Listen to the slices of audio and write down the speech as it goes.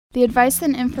The advice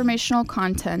and informational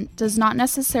content does not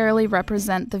necessarily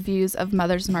represent the views of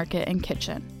Mother's Market and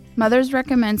Kitchen. Mother's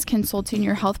recommends consulting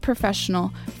your health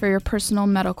professional for your personal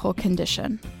medical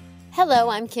condition. Hello,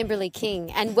 I'm Kimberly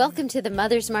King, and welcome to the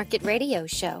Mother's Market Radio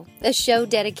Show, a show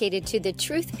dedicated to the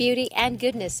truth, beauty, and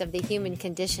goodness of the human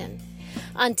condition.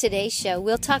 On today's show,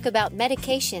 we'll talk about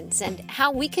medications and how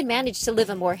we can manage to live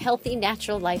a more healthy,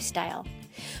 natural lifestyle.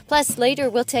 Plus, later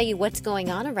we'll tell you what's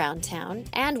going on around town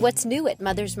and what's new at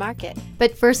Mother's Market.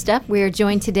 But first up, we are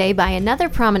joined today by another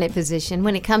prominent physician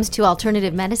when it comes to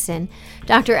alternative medicine.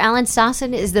 Dr. Alan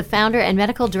Sossin is the founder and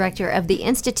medical director of the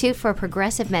Institute for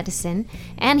Progressive Medicine,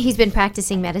 and he's been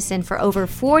practicing medicine for over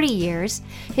 40 years.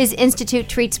 His institute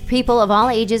treats people of all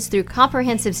ages through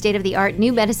comprehensive state-of-the-art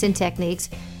new medicine techniques,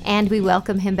 and we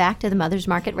welcome him back to the Mother's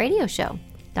Market Radio Show.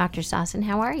 Dr. Sossin,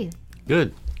 how are you?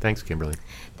 Good. Thanks, Kimberly.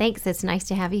 Thanks. It's nice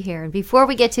to have you here. And before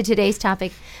we get to today's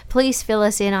topic, please fill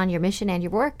us in on your mission and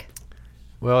your work.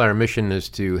 Well, our mission is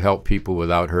to help people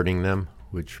without hurting them,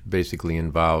 which basically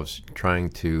involves trying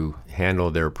to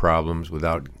handle their problems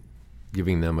without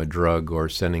giving them a drug or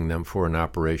sending them for an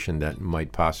operation that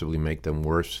might possibly make them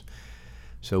worse.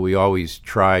 So we always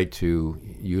try to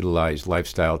utilize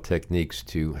lifestyle techniques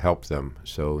to help them.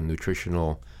 So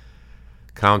nutritional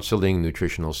counseling,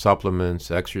 nutritional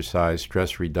supplements, exercise,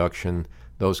 stress reduction,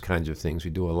 those kinds of things. We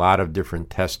do a lot of different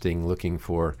testing looking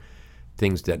for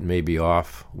things that may be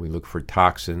off. We look for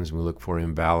toxins. We look for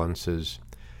imbalances,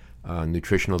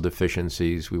 nutritional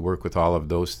deficiencies. We work with all of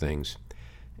those things.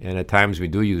 And at times we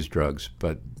do use drugs,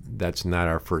 but that's not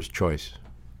our first choice.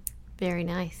 Very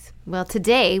nice. Well,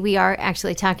 today we are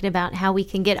actually talking about how we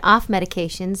can get off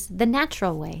medications the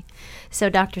natural way. So,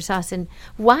 Dr. Sossin,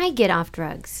 why get off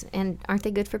drugs? And aren't they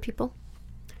good for people?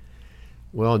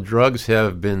 Well, drugs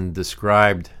have been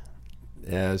described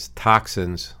as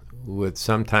toxins with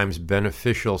sometimes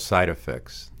beneficial side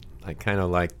effects. I kind of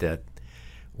like that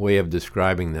way of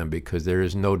describing them because there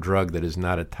is no drug that is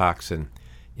not a toxin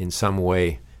in some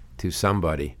way to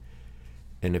somebody.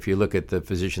 And if you look at the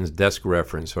physician's desk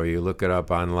reference or you look it up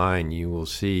online, you will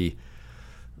see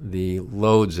the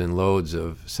loads and loads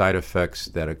of side effects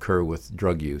that occur with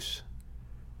drug use.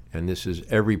 And this is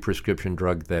every prescription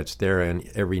drug that's there and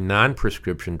every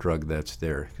non-prescription drug that's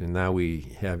there. And now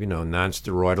we have,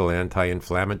 non-steroidal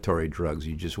anti-inflammatory drugs.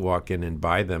 You just walk in and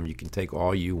buy them. You can take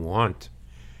all you want.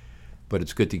 But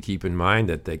it's good to keep in mind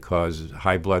that they cause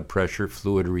high blood pressure,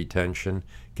 fluid retention,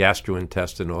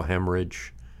 gastrointestinal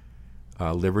hemorrhage,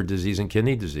 liver disease and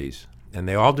kidney disease, and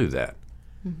they all do that.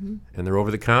 Mm-hmm. And they're over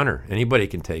the counter. Anybody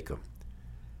can take them.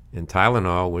 And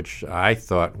Tylenol, which I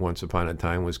thought once upon a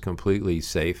time was completely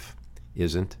safe,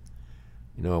 isn't.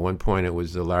 At one point it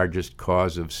was the largest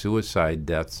cause of suicide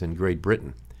deaths in Great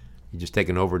Britain. You just take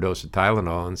an overdose of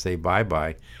Tylenol and say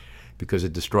bye-bye because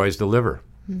it destroys the liver.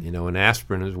 Mm-hmm. And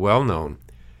aspirin is well known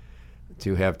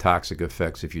to have toxic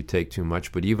effects if you take too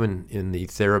much, but even in the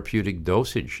therapeutic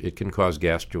dosage, it can cause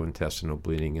gastrointestinal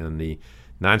bleeding. And the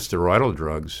nonsteroidal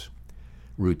drugs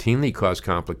routinely cause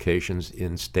complications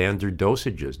in standard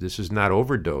dosages. This is not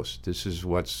overdose. This is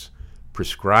what's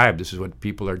prescribed. This is what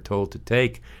people are told to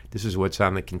take. This is what's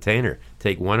on the container.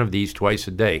 Take one of these twice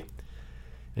a day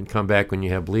and come back when you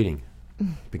have bleeding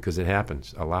because it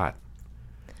happens a lot.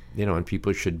 And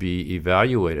people should be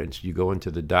evaluated. So you go into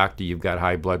the doctor, you've got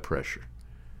high blood pressure.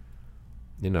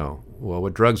 Well,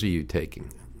 what drugs are you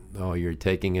taking? Oh, you're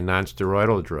taking a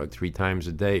nonsteroidal drug 3 times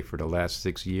a day for the last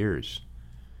 6 years.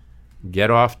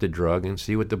 Get off the drug and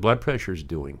see what the blood pressure is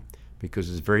doing because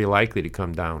it's very likely to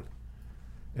come down.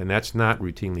 And that's not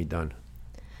routinely done.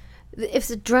 If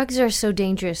the drugs are so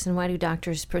dangerous, then why do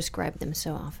doctors prescribe them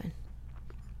so often?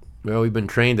 Well, we've been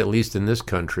trained, at least in this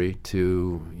country,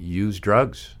 to use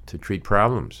drugs to treat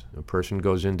problems. A person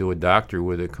goes into a doctor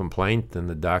with a complaint, and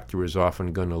the doctor is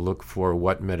often going to look for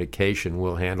what medication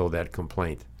will handle that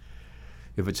complaint.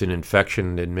 If it's an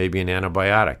infection, it may be an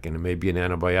antibiotic, and it may be an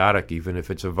antibiotic even if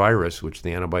it's a virus, which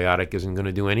the antibiotic isn't going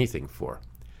to do anything for.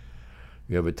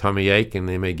 You have a tummy ache, and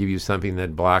they may give you something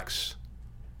that blocks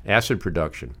acid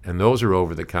production, and those are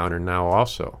over the counter now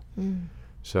also. Mm.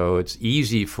 So it's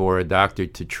easy for a doctor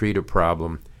to treat a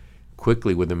problem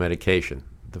quickly with a medication.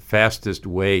 The fastest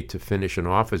way to finish an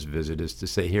office visit is to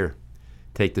say, here,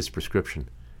 take this prescription.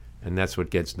 And that's what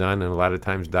gets done. And a lot of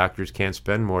times doctors can't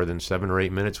spend more than 7 or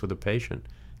 8 minutes with a patient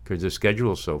because their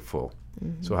schedule is so full.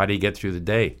 Mm-hmm. So how do you get through the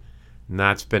day?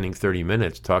 Not spending 30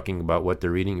 minutes talking about what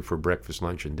they're eating for breakfast,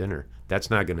 lunch, and dinner. That's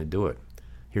not going to do it.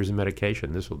 Here's a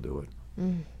medication. This will do it.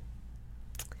 Mm.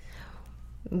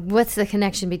 What's the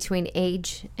connection between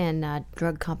age and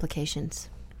drug complications?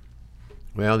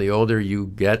 Well, the older you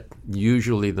get,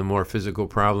 usually the more physical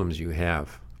problems you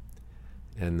have.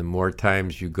 And the more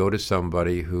times you go to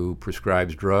somebody who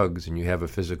prescribes drugs and you have a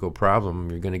physical problem,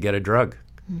 you're going to get a drug.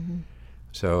 Mm-hmm.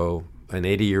 So an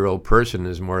 80-year-old person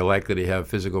is more likely to have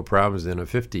physical problems than a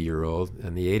 50-year-old,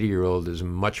 and the 80-year-old is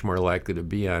much more likely to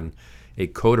be on a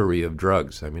coterie of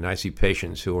drugs. I mean, I see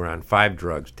patients who are on 5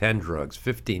 drugs, 10 drugs,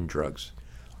 15 drugs,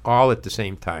 all at the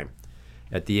same time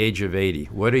at the age of 80.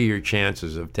 What are your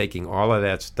chances of taking all of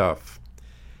that stuff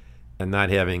and not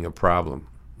having a problem?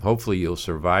 Hopefully you'll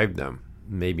survive them.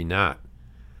 Maybe not.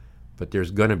 But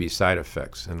there's going to be side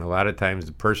effects. And a lot of times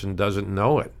the person doesn't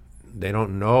know it. They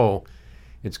don't know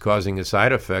it's causing a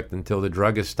side effect until the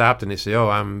drug is stopped and they say, oh,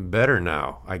 I'm better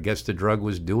now. I guess the drug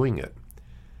was doing it.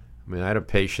 I mean, I had a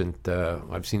patient,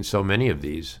 I've seen so many of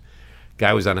these.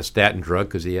 Guy was on a statin drug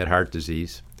because he had heart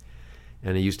disease.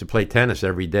 And he used to play tennis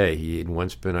every day. He had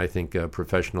once been, I think, a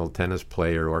professional tennis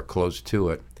player or close to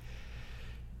it.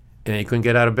 And he couldn't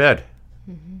get out of bed.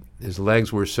 Mm-hmm. His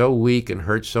legs were so weak and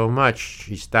hurt so much,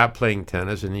 he stopped playing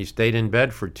tennis and he stayed in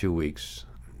bed for 2 weeks.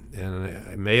 And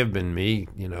it may have been me,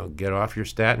 get off your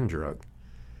statin drug.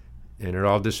 And it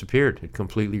all disappeared. It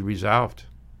completely resolved.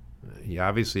 He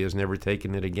obviously has never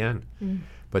taken it again. Mm.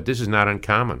 But this is not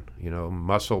uncommon.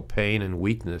 Muscle pain and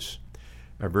weakness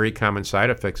are very common side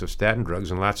effects of statin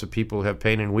drugs, and lots of people have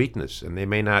pain and weakness, and they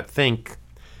may not think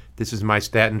this is my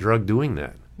statin drug doing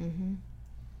that. Mm-hmm.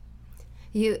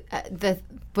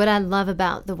 What I love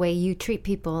about the way you treat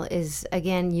people is,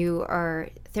 again, you are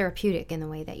therapeutic in the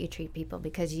way that you treat people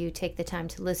because you take the time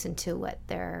to listen to what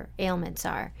their ailments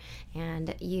are,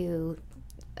 and you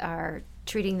are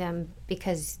treating them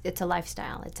because it's a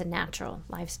lifestyle. It's a natural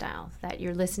lifestyle that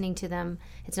you're listening to them.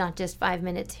 It's not just 5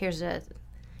 minutes. Here's a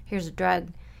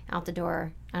drug out the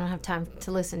door. I don't have time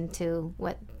to listen to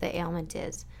what the ailment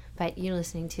is, but you're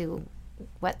listening to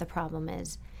what the problem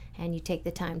is, and you take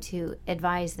the time to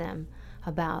advise them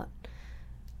about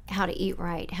how to eat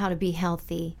right, how to be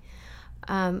healthy.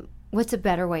 What's a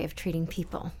better way of treating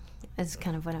people is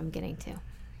kind of what I'm getting to.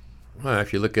 Well,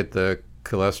 if you look at the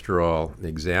cholesterol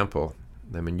example,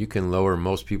 I mean, you can lower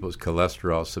most people's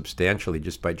cholesterol substantially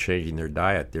just by changing their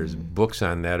diet. There's books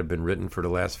on that have been written for the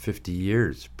last 50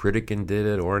 years. Pritikin did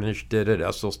it, Ornish did it,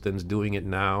 Esselstyn's doing it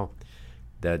now.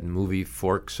 That movie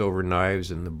Forks Over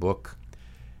Knives in the book.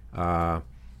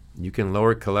 You can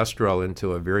lower cholesterol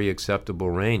into a very acceptable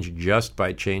range just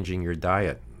by changing your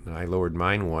diet. I lowered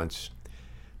mine once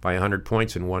by 100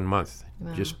 points in 1 month,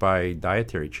 just by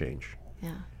dietary change.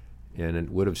 Yeah. And it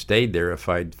would have stayed there if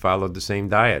I'd followed the same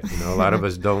diet. A lot of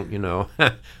us don't,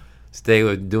 stay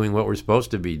with doing what we're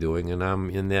supposed to be doing, and I'm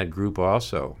in that group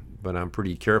also. But I'm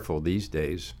pretty careful these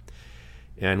days.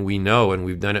 And we know, and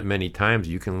we've done it many times,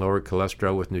 you can lower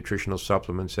cholesterol with nutritional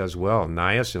supplements as well.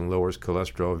 Niacin lowers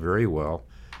cholesterol very well.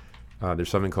 There's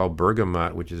something called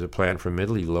bergamot, which is a plant from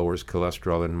Italy, lowers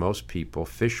cholesterol in most people.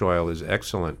 Fish oil is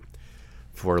excellent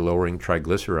for lowering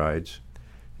triglycerides.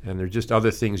 And there's just other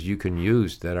things you can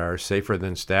use that are safer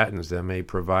than statins that may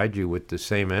provide you with the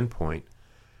same endpoint.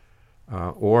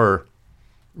 Or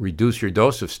reduce your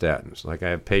dose of statins. Like I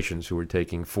have patients who are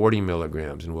taking 40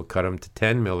 milligrams, and we'll cut them to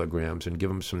 10 milligrams and give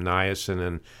them some niacin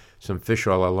and some fish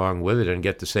oil along with it and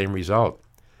get the same result.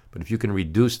 But if you can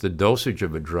reduce the dosage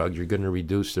of a drug, you're going to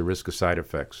reduce the risk of side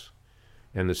effects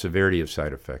and the severity of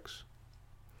side effects.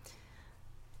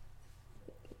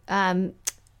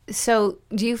 So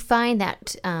do you find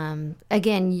that,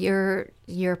 again,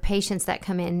 your patients that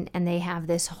come in and they have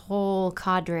this whole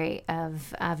cadre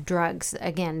of drugs,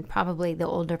 again, probably the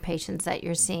older patients that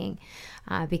you're seeing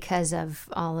because of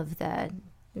all of the,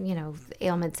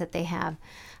 ailments that they have,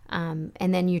 and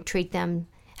then you treat them.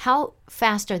 How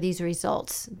fast are these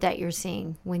results that you're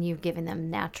seeing when you've given them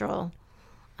natural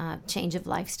change of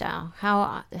lifestyle?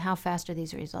 How fast are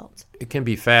these results? It can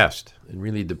be fast. It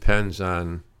really depends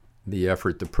on the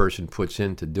effort the person puts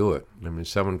in to do it. I mean,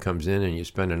 someone comes in and you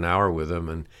spend an hour with him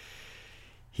and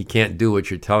he can't do what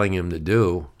you're telling him to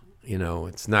do,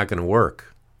 it's not going to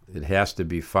work. It has to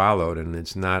be followed, and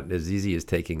it's not as easy as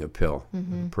taking a pill.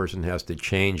 Mm-hmm. The person has to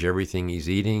change everything he's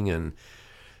eating and,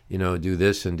 do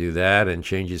this and do that and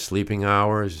change his sleeping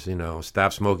hours,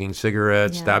 stop smoking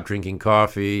cigarettes, stop drinking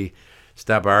coffee,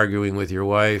 stop arguing with your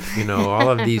wife, all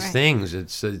of these right. things.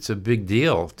 It's a big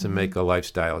deal to make a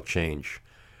lifestyle change.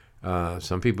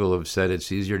 Some people have said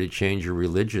it's easier to change your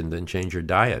religion than change your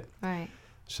diet. Right.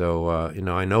 So,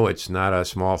 I know it's not a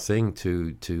small thing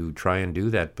to try and do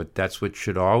that, but that's what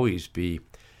should always be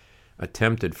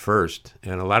attempted first.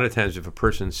 And a lot of times if a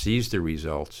person sees the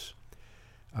results,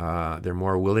 they're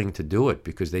more willing to do it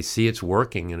because they see it's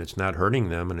working and it's not hurting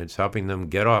them and it's helping them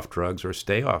get off drugs or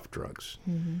stay off drugs.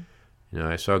 Mm-hmm.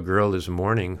 I saw a girl this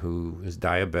morning who is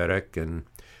diabetic and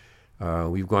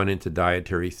We've gone into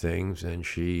dietary things, and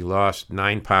she lost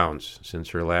 9 pounds since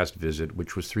her last visit,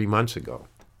 which was 3 months ago,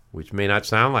 which may not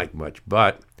sound like much,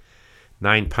 but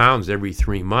 9 pounds every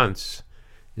 3 months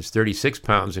is 36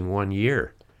 pounds in 1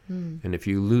 year. And if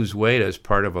you lose weight as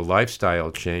part of a lifestyle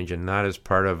change and not as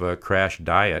part of a crash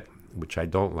diet, which I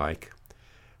don't like,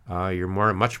 you're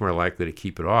much more likely to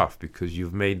keep it off because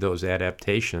you've made those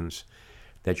adaptations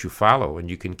that you follow, and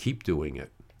you can keep doing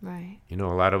it. Right. You know,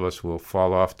 a lot of us will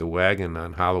fall off the wagon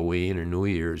on Halloween or New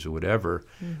Year's or whatever,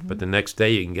 but the next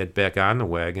day you can get back on the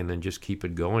wagon and just keep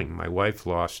it going. My wife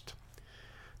lost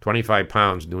 25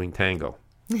 pounds doing tango.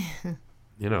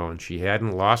 You know, and she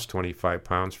hadn't lost 25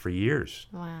 pounds for years.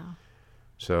 Wow.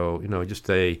 So, you know, just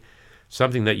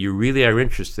something that you really are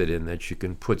interested in that you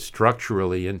can put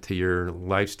structurally into your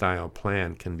lifestyle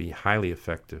plan can be highly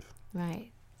effective. Right.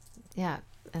 Yeah.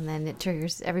 And then it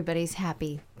triggers everybody's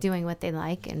happy doing what they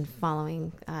like and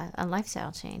following a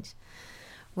lifestyle change.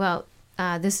 Well,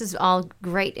 this is all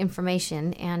great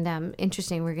information and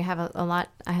interesting. We're gonna have a lot.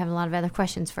 I have a lot of other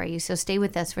questions for you, so stay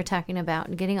with us. We're talking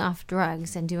about getting off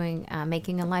drugs and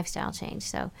making a lifestyle change.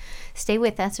 So stay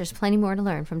with us. There's plenty more to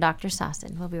learn from Dr.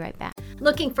 Sossin. We'll be right back.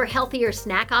 Looking for healthier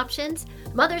snack options?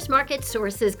 Mother's Market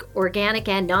sources organic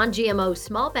and non-GMO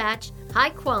small batch, high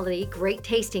quality, great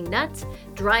tasting nuts,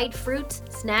 dried fruits,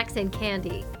 snacks, and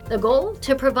candy. The goal?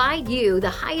 To provide you the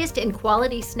highest in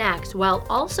quality snacks while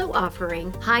also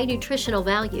offering high nutritional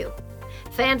value.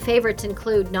 Fan favorites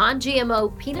include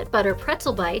non-GMO peanut butter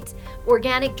pretzel bites,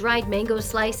 organic dried mango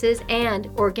slices, and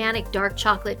organic dark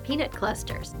chocolate peanut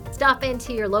clusters. Stop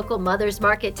into your local Mother's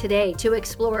Market today to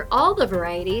explore all the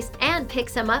varieties and pick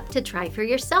some up to try for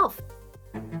yourself.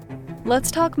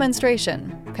 Let's talk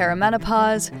menstruation,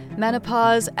 perimenopause,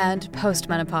 menopause, and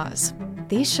postmenopause.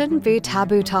 These shouldn't be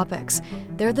taboo topics.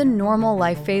 They're the normal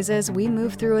life phases we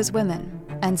move through as women.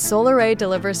 And Solaray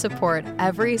delivers support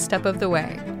every step of the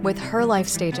way with her life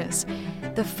stages.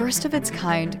 The first of its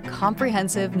kind,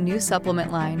 comprehensive new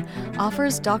supplement line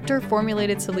offers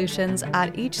doctor-formulated solutions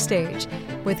at each stage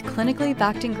with clinically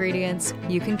backed ingredients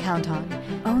you can count on.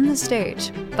 Own the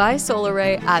stage. Buy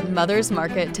Solaray at Mother's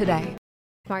Market today.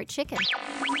 Smart Chicken.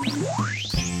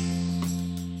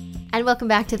 And welcome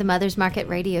back to the Mother's Market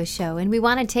Radio Show. And we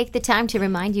want to take the time to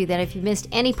remind you that if you missed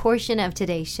any portion of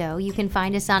today's show, you can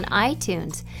find us on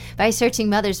iTunes by searching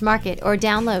Mother's Market or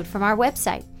download from our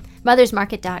website,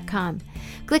 mothersmarket.com.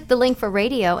 Click the link for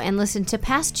radio and listen to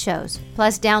past shows,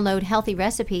 plus download healthy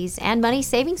recipes and money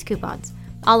savings coupons,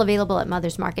 all available at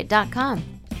mothersmarket.com.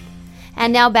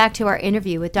 And now back to our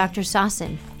interview with Dr.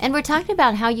 Sossin. And we're talking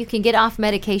about how you can get off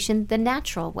medication the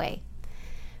natural way.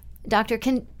 Doctor,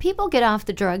 can people get off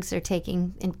the drugs they're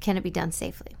taking, and can it be done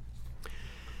safely?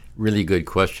 Really good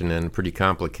question and pretty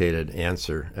complicated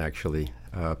answer, actually.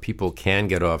 People can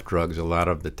get off drugs a lot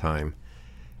of the time.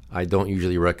 I don't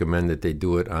usually recommend that they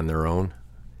do it on their own,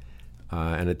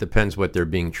 and it depends what they're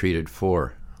being treated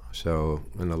for. So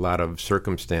in a lot of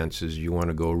circumstances, you want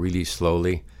to go really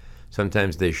slowly.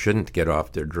 Sometimes they shouldn't get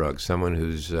off their drugs. Someone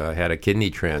who's had a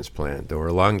kidney transplant or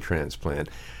a lung transplant,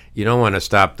 you don't want to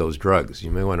stop those drugs.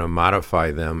 You may want to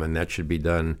modify them, and that should be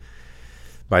done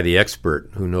by the expert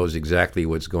who knows exactly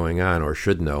what's going on or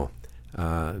should know.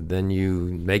 Then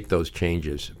you make those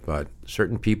changes. But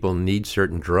certain people need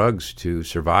certain drugs to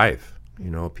survive. You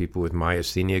know, people with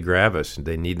myasthenia gravis,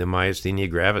 they need the myasthenia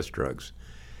gravis drugs.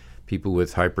 People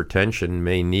with hypertension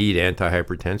may need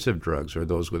antihypertensive drugs, or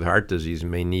those with heart disease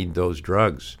may need those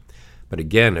drugs. But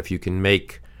again, if you can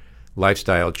make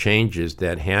lifestyle changes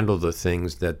that handle the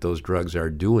things that those drugs are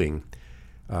doing,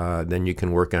 then you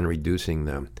can work on reducing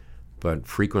them. But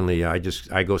frequently, I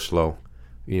go slow.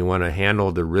 You want to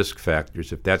handle the risk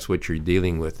factors. If that's what you're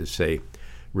dealing with, is say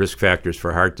risk factors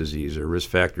for heart disease or risk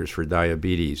factors for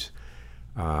diabetes,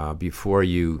 before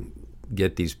you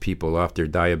get these people off their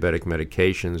diabetic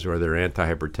medications or their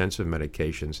antihypertensive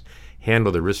medications,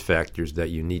 handle the risk factors that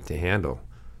you need to handle.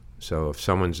 So if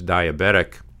someone's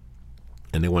diabetic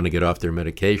and they want to get off their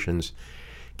medications,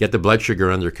 get the blood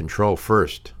sugar under control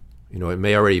first. You know, it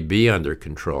may already be under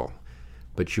control,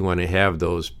 but you want to have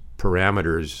those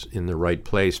parameters in the right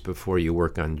place before you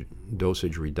work on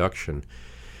dosage reduction,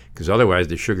 because otherwise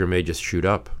the sugar may just shoot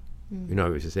up. You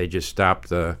know, if they just stop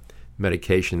the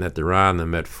medication that they're on, the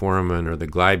metformin or the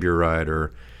glyburide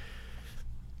or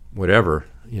whatever,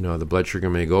 you know, the blood sugar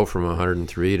may go from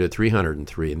 103 to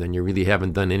 303, and then you really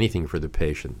haven't done anything for the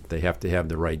patient. They have to have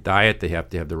the right diet, they have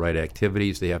to have the right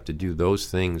activities, they have to do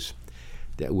those things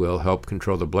that will help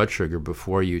control the blood sugar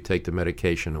before you take the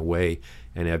medication away.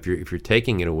 And if you're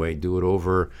taking it away, do it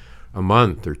over a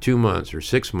month or 2 months or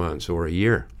 6 months or a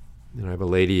year. You know, I have a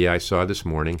lady I saw this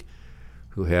morning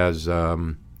who has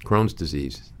Crohn's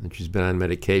disease, and she's been on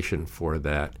medication for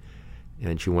that,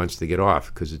 and she wants to get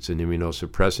off because it's an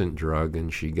immunosuppressant drug,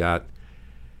 and she got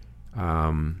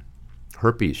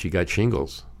herpes. She got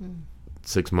shingles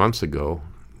 6 months ago,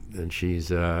 and she's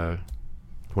 20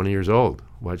 years old.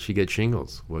 Why'd she get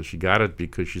shingles? Well, she got it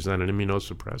because she's on an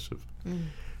immunosuppressive.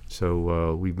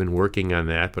 So we've been working on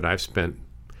that, but I've spent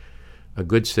a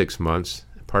good 6 months,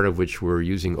 part of which we're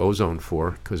using ozone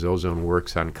for, because ozone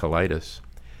works on colitis.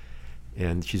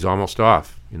 And she's almost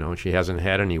off, she hasn't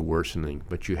had any worsening.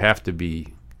 But you have to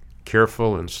be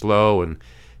careful and slow and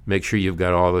make sure you've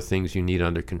got all the things you need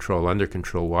under control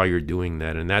while you're doing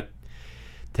that. And that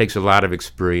takes a lot of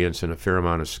experience and a fair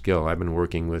amount of skill. I've been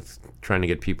working with trying to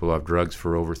get people off drugs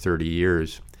for over 30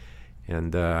 years,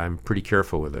 and I'm pretty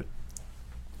careful with it.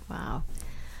 Wow.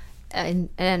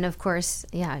 And of course,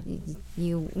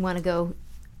 you want to go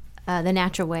the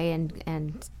natural way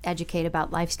and educate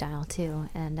about lifestyle too.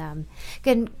 And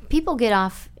can people get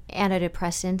off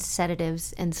antidepressants,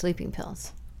 sedatives, and sleeping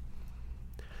pills?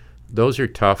 Those are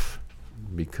tough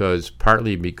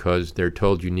partly because they're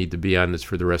told you need to be on this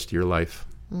for the rest of your life,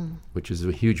 which is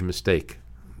a huge mistake.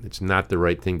 It's not the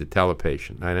right thing to tell a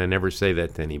patient. And I never say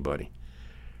that to anybody.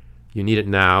 You need it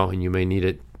now, and you may need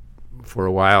it for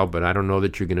a while, but I don't know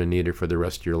that you're going to need it for the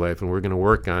rest of your life. And we're going to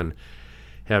work on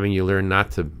having you learn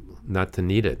not to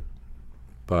need it.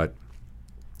 But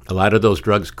a lot of those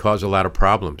drugs cause a lot of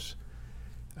problems.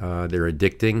 They're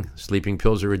addicting. Sleeping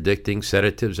pills are addicting.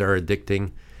 Sedatives are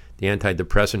addicting. The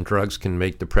antidepressant drugs can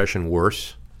make depression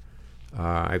worse.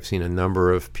 I've seen a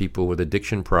number of people with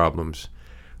addiction problems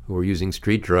who were using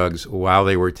street drugs while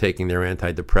they were taking their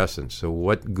antidepressants. So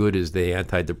what good is the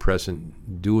antidepressant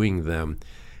doing them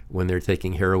when they're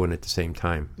taking heroin at the same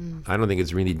time? I don't think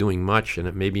it's really doing much, and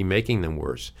it may be making them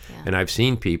worse. Yeah. And I've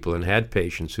seen people and had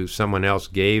patients who someone else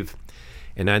gave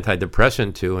an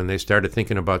antidepressant to, and they started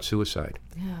thinking about suicide.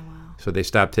 Yeah, wow. So they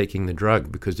stopped taking the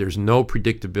drug because there's no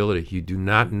predictability. You do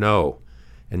not know,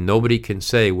 and nobody can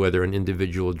say whether an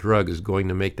individual drug is going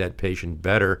to make that patient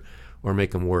better or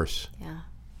make them worse. Yeah.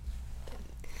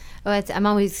 Well, I'm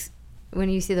always,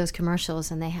 when you see those commercials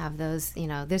and they have those,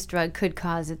 this drug could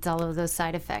cause, it's all of those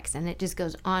side effects, and it just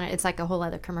goes on. It's like a whole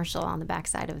other commercial on the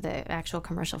backside of the actual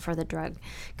commercial for the drug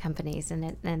companies,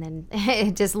 and then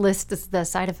it just lists the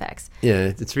side effects.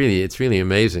 Yeah, it's really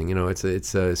amazing.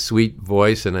 It's a sweet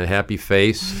voice and a happy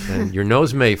face, and your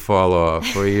nose may fall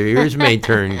off or your ears may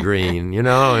turn green,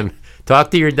 and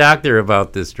talk to your doctor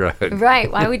about this drug. Right.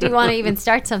 Why would you want to even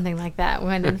start something like that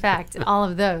when, in fact, all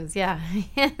of those,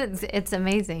 it's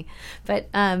amazing. But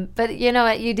you know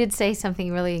what? You did say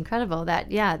something really incredible that,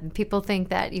 people think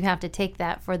that you have to take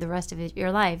that for the rest of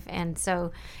your life. And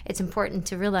so it's important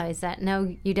to realize that,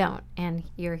 no, you don't. And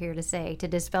you're here to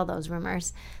dispel those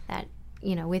rumors that,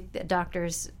 with the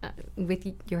doctors,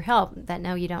 with your help, that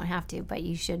no, you don't have to, but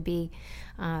you should be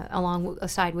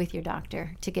alongside with your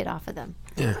doctor to get off of them.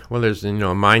 Yeah, well, there's a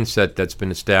mindset that's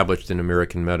been established in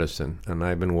American medicine, and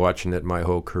I've been watching it my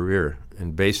whole career.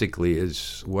 And basically,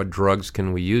 is what drugs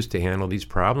can we use to handle these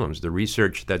problems? The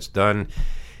research that's done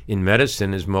in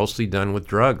medicine is mostly done with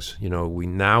drugs.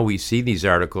 We see these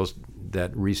articles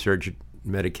that research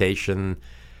medication.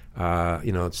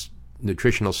 It's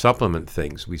nutritional supplement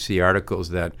things. We see articles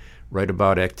that write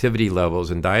about activity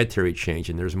levels and dietary change,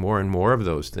 and there's more and more of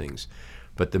those things.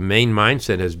 But the main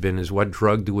mindset has been is what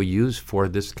drug do we use for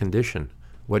this condition?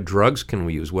 What drugs can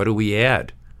we use? What do we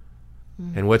add?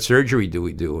 And what surgery do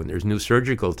we do? And there's new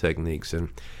surgical techniques. And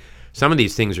some of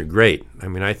these things are great. I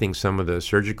mean, I think some of the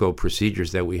surgical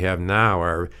procedures that we have now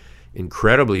are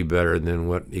incredibly better than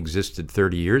what existed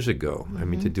 30 years ago. I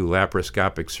mean, to do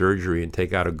laparoscopic surgery and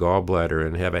take out a gallbladder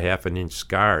and have a 1/2 inch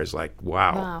scar is like,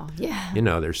 wow. Yeah.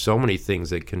 There's so many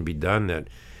things that can be done that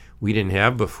we didn't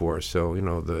have before. So,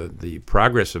 the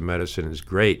progress of medicine is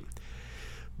great.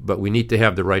 But we need to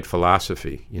have the right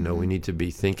philosophy. We need to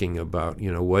be thinking about,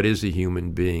 what is a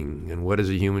human being and what does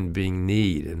a human being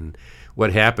need and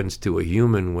what happens to a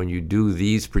human when you do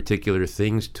these particular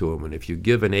things to them. And if you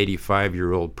give an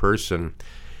 85-year-old person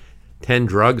 10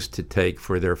 drugs to take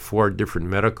for their 4 different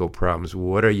medical problems,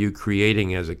 what are you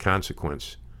creating as a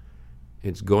consequence?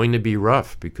 It's going to be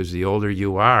rough because the older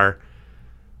you are,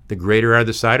 the greater are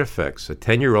the side effects. A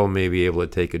 10-year-old may be able to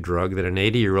take a drug that an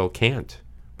 80-year-old can't.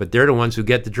 But they're the ones who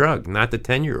get the drug, not the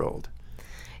 10-year-old.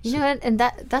 You know what? And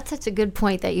that's such a good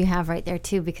point that you have right there,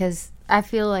 too, because I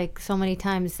feel like so many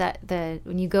times that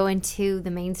when you go into the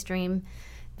mainstream,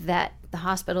 that the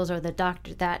hospitals or the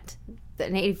doctor, that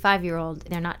an 85-year-old,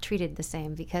 they're not treated the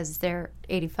same because they're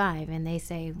 85. And they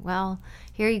say, well,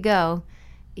 here you go.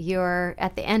 you're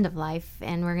at the end of life,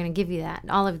 and we're going to give you that,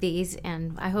 all of these,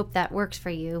 and I hope that works for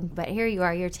you. But here you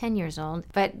are, you're 10 years old,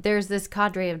 but there's this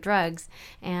cadre of drugs,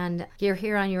 and you're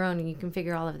here on your own, and you can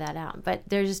figure all of that out. But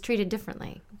they're just treated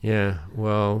differently. Yeah,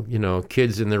 well,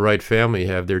 kids in the right family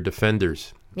have their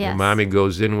defenders. Yes. And mommy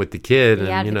goes in with the kid, The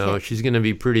and, advocate. she's going to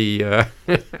be pretty, The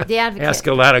advocate. ask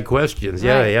a lot of questions.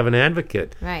 Yeah, Right. they have an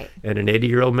advocate. Right, And an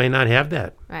 80-year-old may not have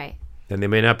that. right, And they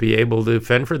may not be able to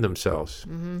fend for themselves.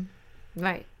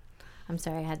 right. I'm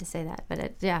sorry I had to say that,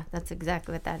 but that's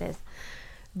exactly what that is.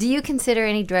 Do you consider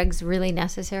any drugs really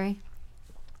necessary?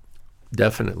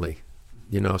 Definitely.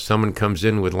 Someone comes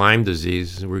in with Lyme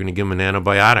disease, we're going to give them an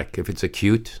antibiotic. If it's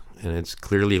acute and it's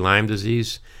clearly Lyme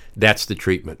disease, that's the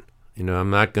treatment.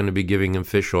 I'm not going to be giving him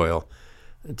fish oil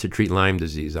to treat Lyme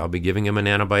disease. I'll be giving him an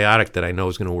antibiotic that I know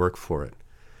is going to work for it.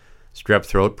 Strep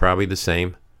throat, probably the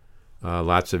same.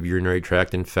 Lots of urinary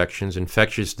tract infections.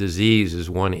 Infectious disease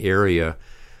is one area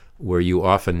where you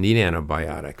often need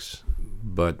antibiotics.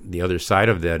 But the other side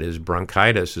of that is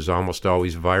bronchitis is almost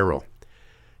always viral.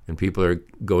 And people are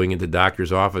going into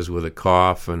doctor's office with a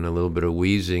cough and a little bit of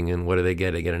wheezing, and what do? They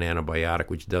get an antibiotic,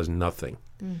 which does nothing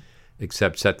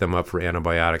except set them up for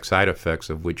antibiotic side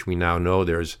effects, of which we now know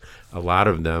there's a lot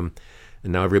of them.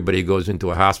 And now everybody goes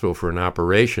into a hospital for an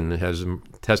operation that has them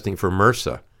testing for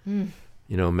MRSA.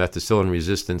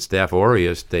 Methicillin-resistant Staph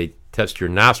aureus. They test your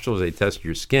nostrils, they test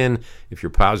your skin. If you're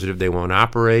positive, they won't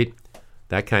operate,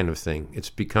 that kind of thing.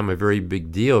 It's become a very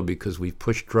big deal because we've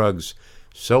pushed drugs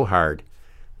so hard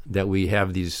that we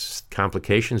have these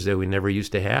complications that we never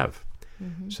used to have.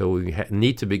 So we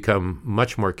need to become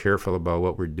much more careful about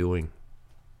what we're doing.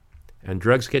 And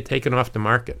drugs get taken off the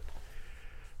market.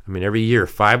 I mean, every year,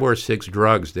 5 or 6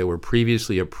 drugs that were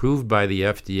previously approved by the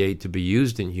FDA to be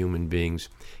used in human beings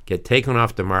get taken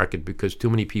off the market because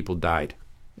too many people died.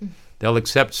 They'll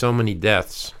accept so many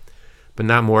deaths, but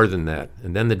not more than that.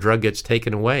 And then the drug gets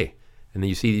taken away. And then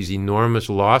you see these enormous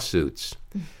lawsuits,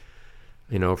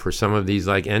 for some of these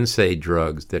like NSAID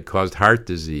drugs that caused heart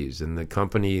disease. And the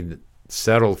company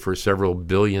settled for several $1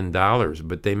 billion,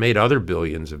 but they made other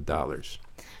billions of dollars.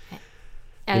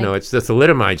 It's the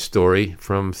thalidomide story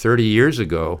from 30 years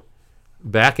ago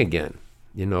back again.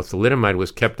 Thalidomide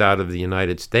was kept out of the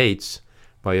United States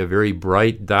by a very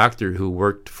bright doctor who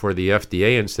worked for the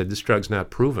FDA and said, this drug's not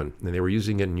proven. And they were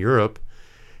using it in Europe,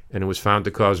 and it was found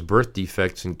to cause birth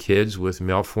defects in kids with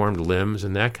malformed limbs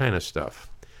and that kind of stuff.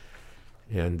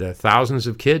 And thousands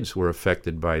of kids were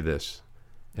affected by this.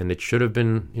 And it should have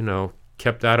been,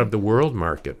 kept out of the world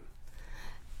market.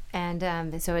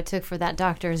 And so it took for that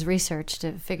doctor's research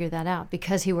to figure that out,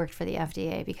 because he worked for the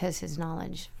FDA, because his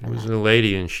knowledge. It was a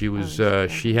lady, and she was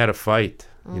she had a fight.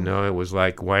 It was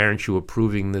like, why aren't you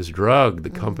approving this drug? The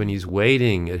company's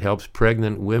waiting. It helps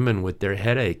pregnant women with their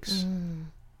headaches.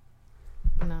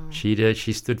 No. She did.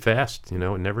 She stood fast. It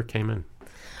never came in.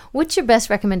 What's your best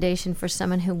recommendation for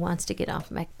someone who wants to get off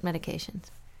medications?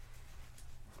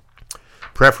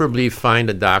 Preferably find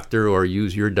a doctor, or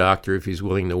use your doctor if he's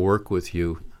willing to work with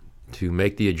you to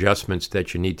make the adjustments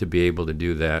that you need to be able to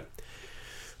do that.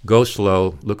 Go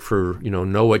slow. Look for,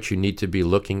 know what you need to be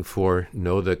looking for.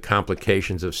 Know the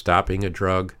complications of stopping a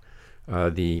drug.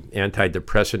 The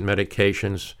antidepressant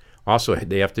medications, also,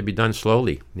 they have to be done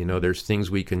slowly. There's things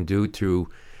we can do to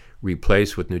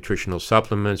replace with nutritional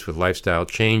supplements, with lifestyle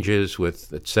changes,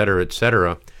 with et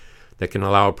cetera, that can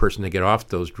allow a person to get off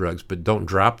those drugs, but don't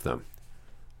drop them.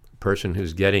 A person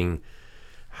who's getting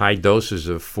high doses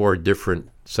of 4 different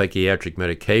psychiatric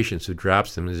medications who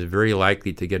drops them is very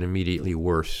likely to get immediately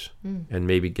worse and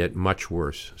maybe get much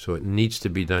worse. So it needs to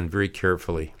be done very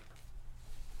carefully.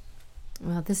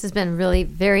 Well, this has been really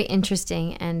very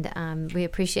interesting, and we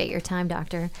appreciate your time,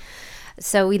 Doctor.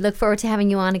 So we look forward to having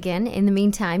you on again. In the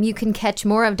meantime, you can catch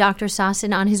more of Dr.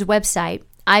 Sossin on his website,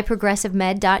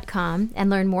 iprogressivemed.com, and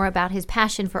learn more about his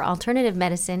passion for alternative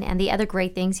medicine and the other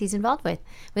great things he's involved with.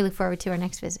 We look forward to our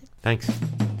next visit. Thanks.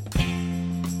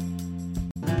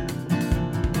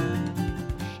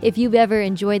 If you've ever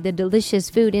enjoyed the delicious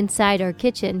food inside our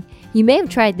kitchen, you may have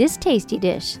tried this tasty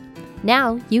dish.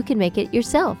 Now you can make it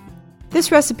yourself.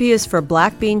 This recipe is for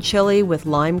black bean chili with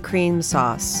lime cream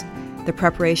sauce. The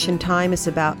preparation time is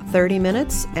about 30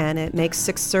 minutes, and it makes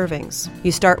 6 servings.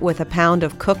 You start with a pound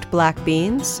of cooked black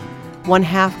beans,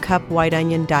 1/2 cup white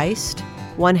onion diced,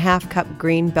 1/2 cup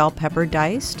green bell pepper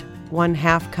diced,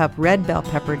 1/2 cup red bell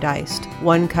pepper diced,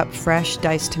 1 cup fresh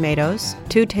diced tomatoes,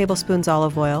 2 tablespoons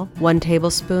olive oil, 1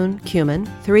 tablespoon cumin,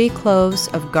 3 cloves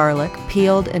of garlic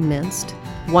peeled and minced,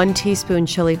 1 teaspoon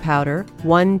chili powder,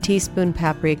 1 teaspoon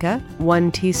paprika,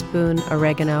 1 teaspoon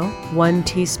oregano, 1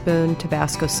 teaspoon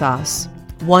Tabasco sauce,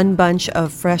 1 bunch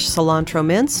of fresh cilantro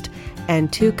minced,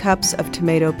 and 2 cups of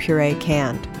tomato puree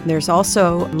canned. There's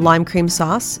also lime cream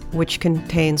sauce, which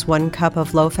contains 1 cup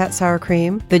of low-fat sour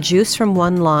cream, the juice from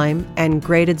 1 lime, and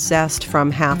grated zest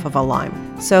from half of a lime.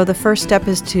 So the first step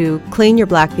is to clean your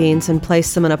black beans and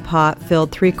place them in a pot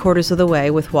filled 3/4 of the way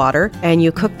with water, and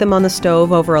you cook them on the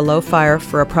stove over a low fire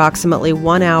for approximately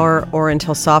 1 hour or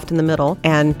until soft in the middle,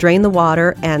 and drain the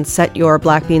water and set your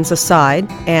black beans aside.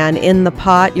 And in the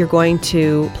pot, you're going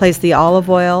to place the olive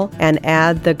oil and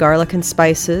add the garlic and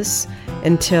spices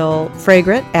until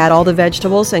fragrant. Add all the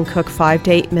vegetables and cook 5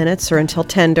 to 8 minutes or until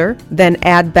tender. Then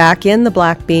add back in the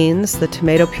black beans, the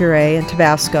tomato puree, and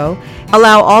Tabasco.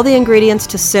 Allow all the ingredients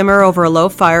to simmer over a low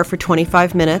fire for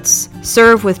 25 minutes.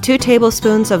 Serve with 2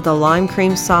 tablespoons of the lime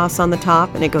cream sauce on the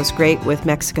top, and it goes great with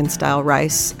Mexican-style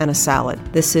rice and a salad.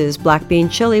 This is black bean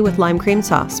chili with lime cream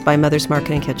sauce by Mother's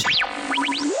Market and Kitchen.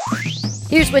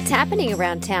 Here's what's happening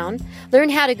around town. Learn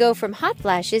how to go from hot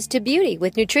flashes to beauty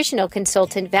with nutritional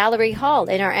consultant Valerie Hall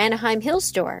in our Anaheim Hills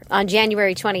store on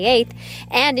January 28th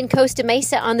and in Costa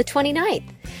Mesa on the 29th.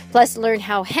 Plus, learn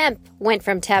how hemp went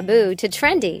from taboo to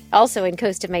trendy, also in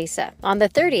Costa Mesa on the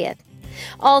 30th.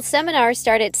 All seminars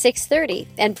start at 6:30,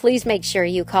 and please make sure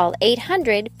you call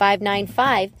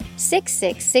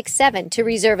 800-595-6667 to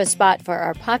reserve a spot for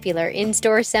our popular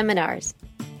in-store seminars.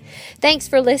 Thanks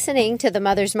for listening to the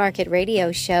Mother's Market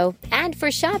Radio Show and for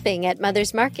shopping at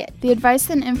Mother's Market. The advice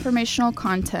and informational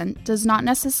content does not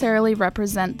necessarily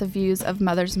represent the views of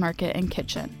Mother's Market and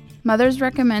Kitchen. Mother's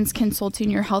recommends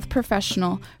consulting your health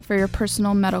professional for your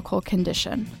personal medical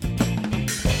condition.